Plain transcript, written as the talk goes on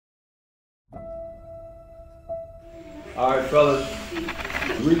All right, fellas.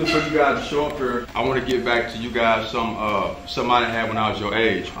 The reason for you guys to show up here, I want to give back to you guys something I didn't have when I was your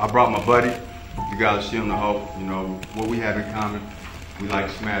age. I brought my buddy. You guys see him the hope. You know what we have in common. We like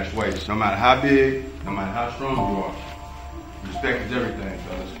to smash weights. No matter how big, no matter how strong you are, respect is everything,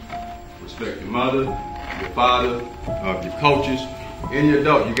 fellas. Respect your mother, your father, your coaches, any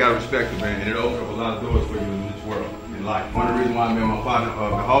adult. You gotta respect them, man, and it opens up a lot of doors for you in this world, in life. One of the reasons why I met my partner,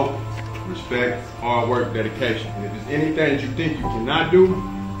 the hope. Respect, hard work, dedication. And if there's anything that you think you cannot do,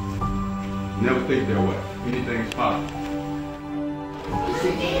 never think that way. Anything is possible.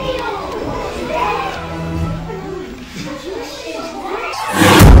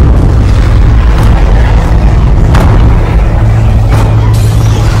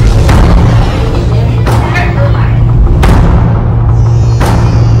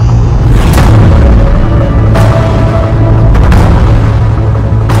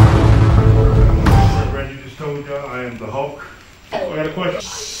 I am the Hulk. I got a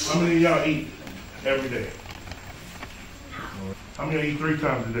question. How many of y'all eat every day? How many of y'all eat 3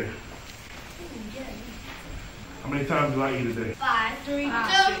 times a day? How many times do I eat a day? 5, 3, 2, 1.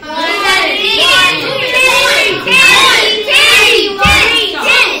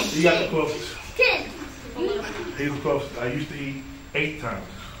 You got the closest. 10. He's the closest. I used to eat 8 times.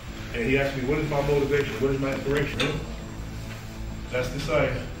 And he asked me, what is my motivation? What is my inspiration? That's the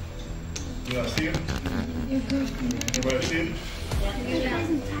sign. You guys see it? Everybody see it?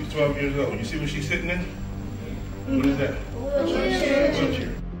 She's 12 years old. You see what she's sitting in? What is that?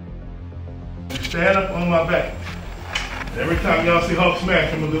 Wheelchair. Stand up on my back. And every time y'all see Hulk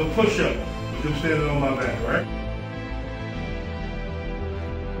smash, I'm gonna do a push-up with him standing on my back, right?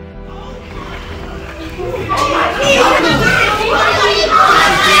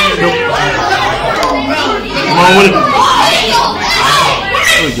 Come on with it.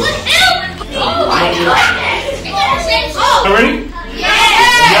 There we go. Ready?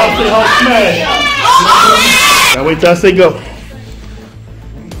 Yeah! Y'all say Hulk smash. Now wait till I say go.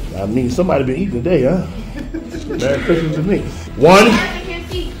 I mean, somebody been eating today, huh? Merry Christmas to me. 1,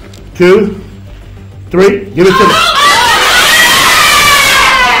 2, 3. Give it to me.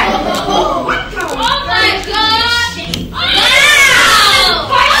 Oh my gosh!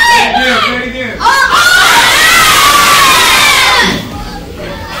 Say it again.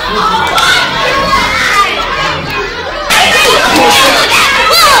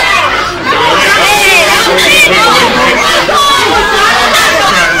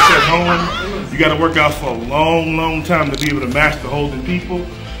 You got to work out for a long, long time to be able to master holding people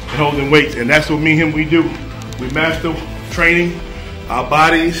and holding weights. And that's what me and him, we do. We master training our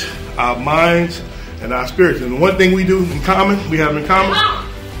bodies, our minds, and our spirits. And the one thing we do in common, we have in common,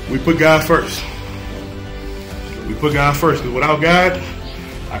 we put God first. We put God first. Because without God,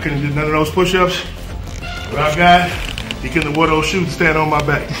 I couldn't do none of those push-ups. Without God, he couldn't have wore those shoes to stand on my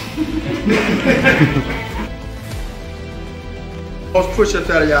back. Most push-ups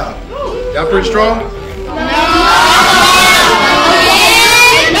out of y'all. Y'all pretty strong? No.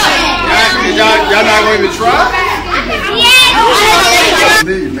 Y'all not going to try?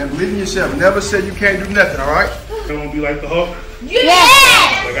 Believe, man. Believe in yourself. Never say you can't do nothing, all right? You want to be like the Hulk? Yeah!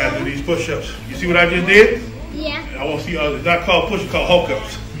 I got to do these push-ups. You see what I just did? Yeah. I want to see others. It's not called push, it's called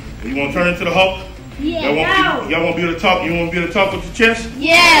Hulk-ups. You want to turn into the Hulk? Yeah. Y'all want to be able to talk? You want to be able to talk with your chest?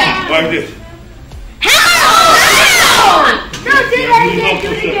 Yeah. Like this. How? No, do that again. Do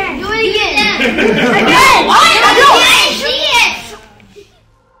it again. Do it again. Again. Why? Do it.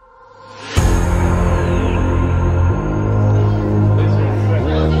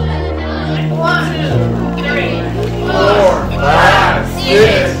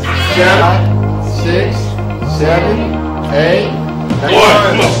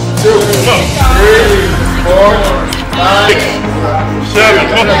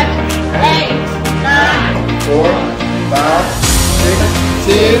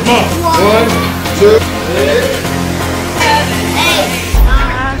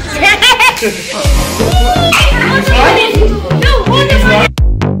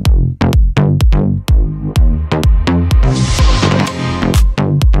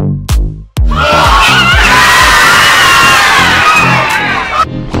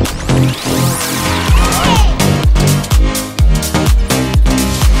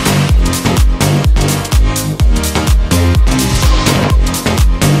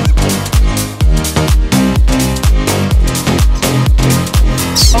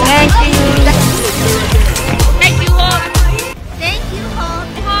 Thank you.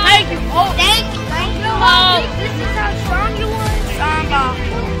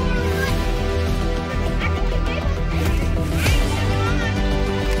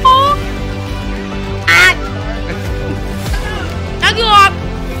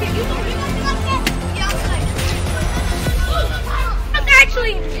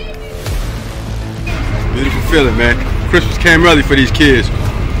 feeling, man. Christmas came early for these kids.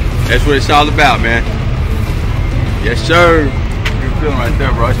 That's what it's all about, man. Yes, sir. Good feeling right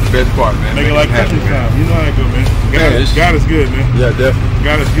there, bro. It's the best part, man. Make it like Christmas time. You know how it go, man. God is good, man. Yeah, definitely.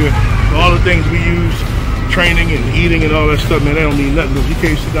 God is good. All the things we use, training and eating and all that stuff, man, that don't mean nothing because you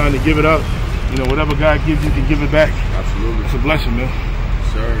can't sit down and give it up. You know, whatever God gives you, you can give it back. Absolutely. It's a blessing, man.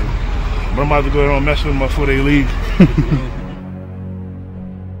 Yes, sir. But I'm about to go ahead and mess with them before they leave.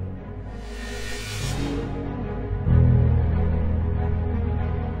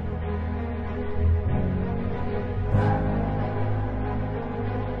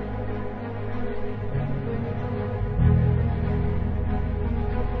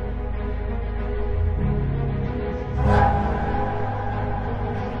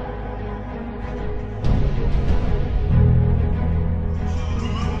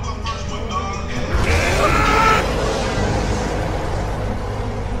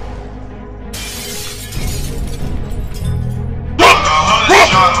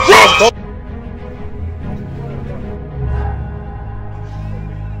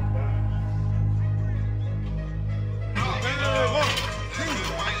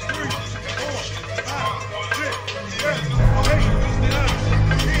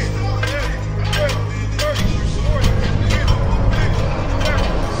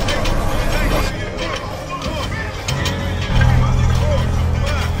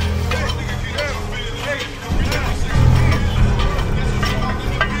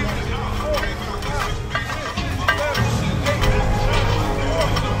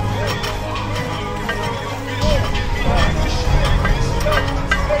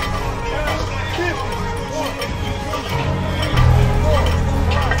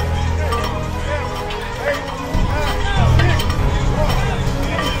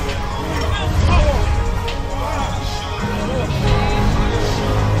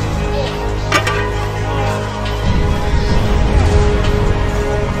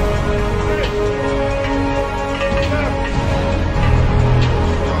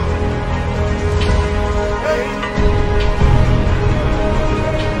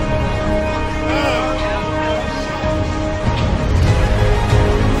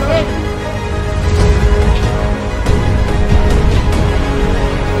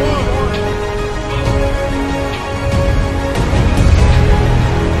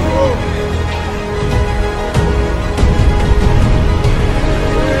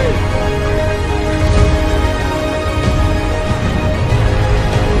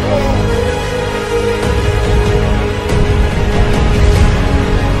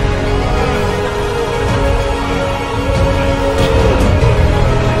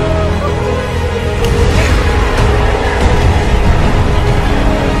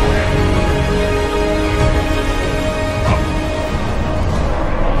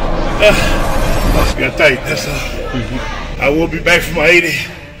 Got tight, that's all. I will be back for my 80.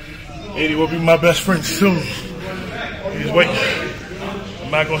 80 will be my best friend soon. Just wait. I'm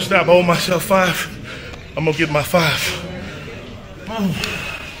not gonna stop. I owe myself 5. I'm gonna get my 5.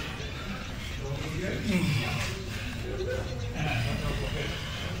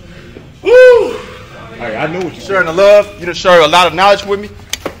 Woo! Hey, I knew what you sharing the love. You done shared a lot of knowledge with me.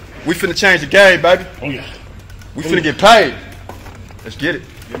 We finna change the game, baby. Oh yeah. We finna get paid. Let's get it.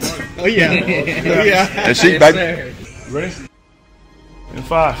 Oh yeah. Oh yeah. Let's see, baby. You ready? In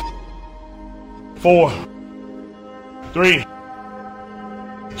 5, 4, 3,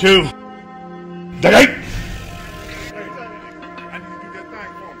 2, 8.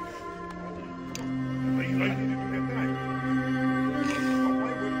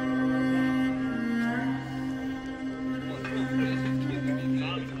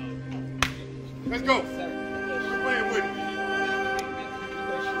 Let's go. We're playing with it.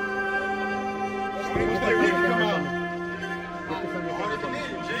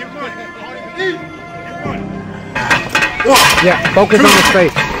 Yeah, focus on the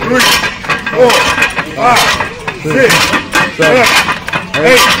space. 3, 4, 5, 6, 7,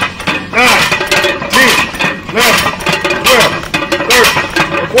 8, 9, 10, 11, 12, 13,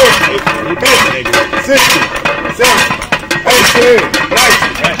 14, 15, 16, 17, 18,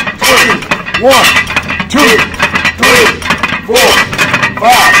 19, 20, 1, 2, 3, 4,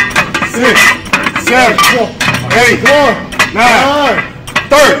 5, 6, 7, 8, 9,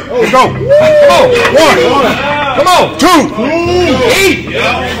 30. Let's go. Come on. 1. Come on. 2. 8.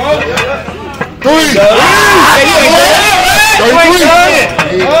 3. 33.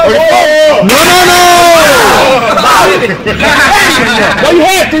 No. No, you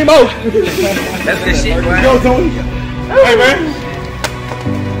had 3 more. That's good shit, bro. Yo, Tony. Hey, man.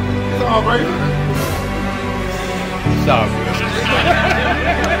 It's all right. It's all good.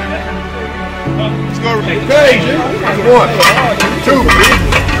 Let's go. Okay, 1, 2, 3,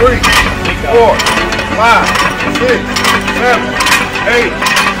 4, 5, 6, 7, 8,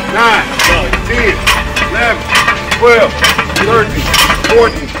 9, 10, 11, 12, 13,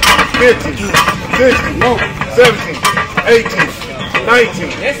 14, 15, 16, 17, 18,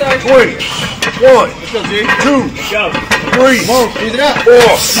 19, 20, 1, 2, 3, 4,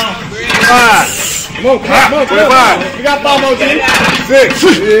 5. Come on, come on, come on. We got 5 more, G. 6,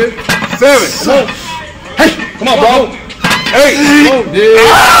 7. Hey, come on, bro. 8. Come on, dude.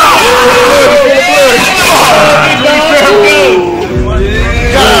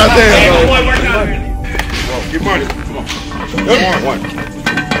 God damn. Get money. Come on. 1,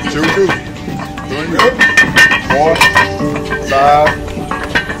 2, 3, 4, 5,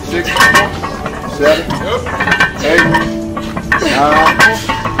 6, 7, 8,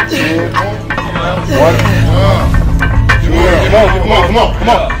 9, 10. 1, 2, come on.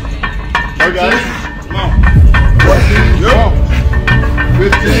 13, come on. 14, come on.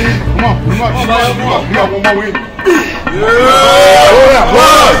 15, come on. One more win.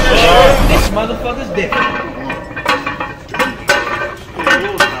 This motherfucker's different.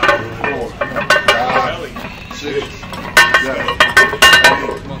 6, 7,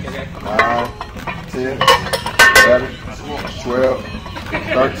 9, 10, 11, 12,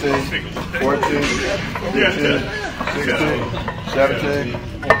 13, 14, 15, 16, 17,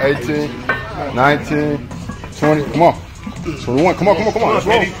 18, 19, 20. Come on. 21. Come on. Let's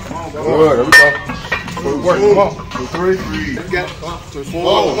roll. Good. There we go. Work. Come on. 23. Come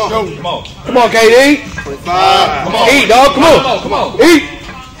on. Come on, KD. 25. Come on. Eat, dog. Come on. Eat.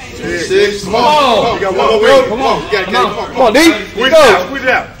 6. Come on. You got one more week. Come on. Come on, D. Squeeze it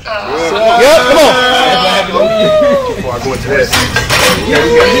out. Yep. Come on. Before I go into that. Yeah, we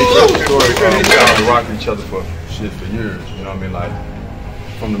got been rocking each other for years, you know what I mean? Like,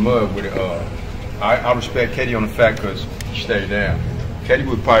 from the mud with it. I respect Katie on the fact because she stayed down. Katie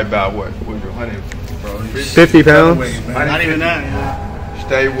was probably about what was your 50 pounds? Not even that.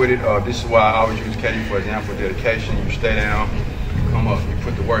 Stay with it. This is why I always use Katie for example. Dedication. You stay down, you come up, you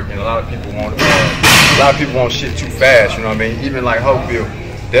put the work in. A lot of people want shit too fast, you know what I mean? Even like Hope build,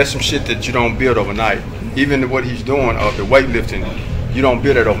 there's some shit that you don't build overnight. Even what he's doing of the weightlifting, you don't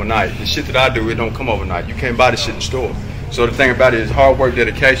build it overnight. The shit that I do, it don't come overnight. You can't buy the shit in the store. So the thing about it is hard work,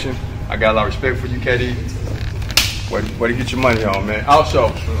 dedication. I got a lot of respect for you, KD. Where to get your money on, man.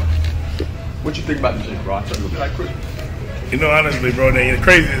 Also, what you think about the shit, bro? I told you, it'll be like Christmas. You know, honestly, bro, the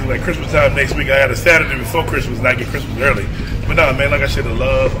crazy is like Christmas time next week. I had a Saturday before Christmas and I get Christmas early. But nah, man, like I said, the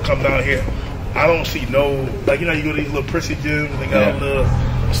love, I come down here. I don't see no, like, you know, you go to these little prissy gyms, they got all the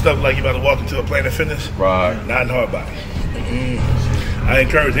stuff like you about to walk into a Planet Fitness. Right. Not in Hardbody. I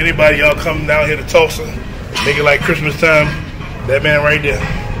encourage anybody, y'all come down here to Tulsa, make it like Christmas time. That man right there,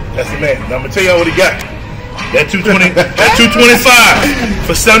 that's the man. Now I'm gonna tell y'all what he got. That 220, that 225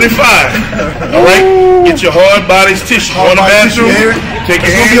 for 75. All right, get your Hardbody's tissue on the bathroom. Take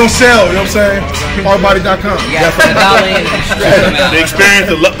your hand. It's gonna be on sale. You know what I'm saying? Hardbody.com. The experience,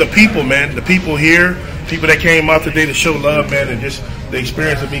 the people, man. The people here, people that came out today to show love, man, and just the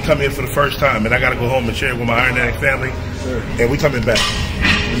experience of me coming here for the first time. And I gotta go home and share it with my Iron Addict family. And we coming back.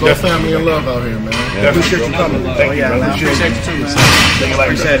 There's all family and love out here, man. Yeah. Appreciate you coming. Thank you, man. Appreciate you too.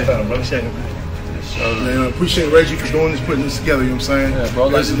 Appreciate it. Man, appreciate Reggie for doing this, putting this together, you know what I'm saying? Yeah, bro.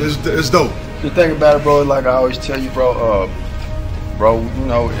 Like, it's dope. The thing about it, bro, like I always tell you, bro, you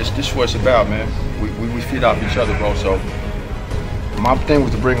know, this is what it's about, man. We feed off each other, bro. So my thing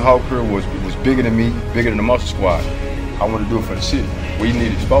was to bring a whole crew was bigger than me, bigger than the Muscle Squad. I want to do it for the city. We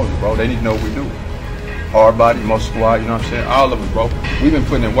need exposure, bro. They need to know what we do. Hardbody, Muscle Squad, you know what I'm saying? All of us, bro. We've been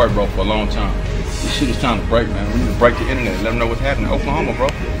putting in work, bro, for a long time. This shit is time to break, man. We need to break the internet, let them know what's happening in Oklahoma, bro.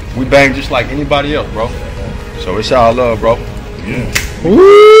 We bang just like anybody else, bro. So it's all love, bro. Yeah.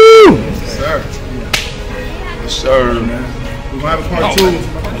 Woo! Yes, sir. Yes, sir. We're gonna have a part 2.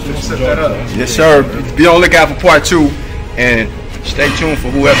 Let's set that up. Yes, sir. Be on the lookout for part 2, and stay tuned for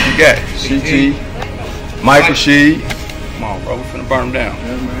whoever you got. CT, Michael Sheed. Come on, bro. We're finna burn them down.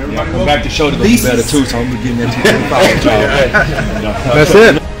 Yeah, man. Everybody Come back to show the better too, so I'm getting that 225. That's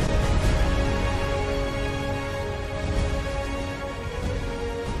it.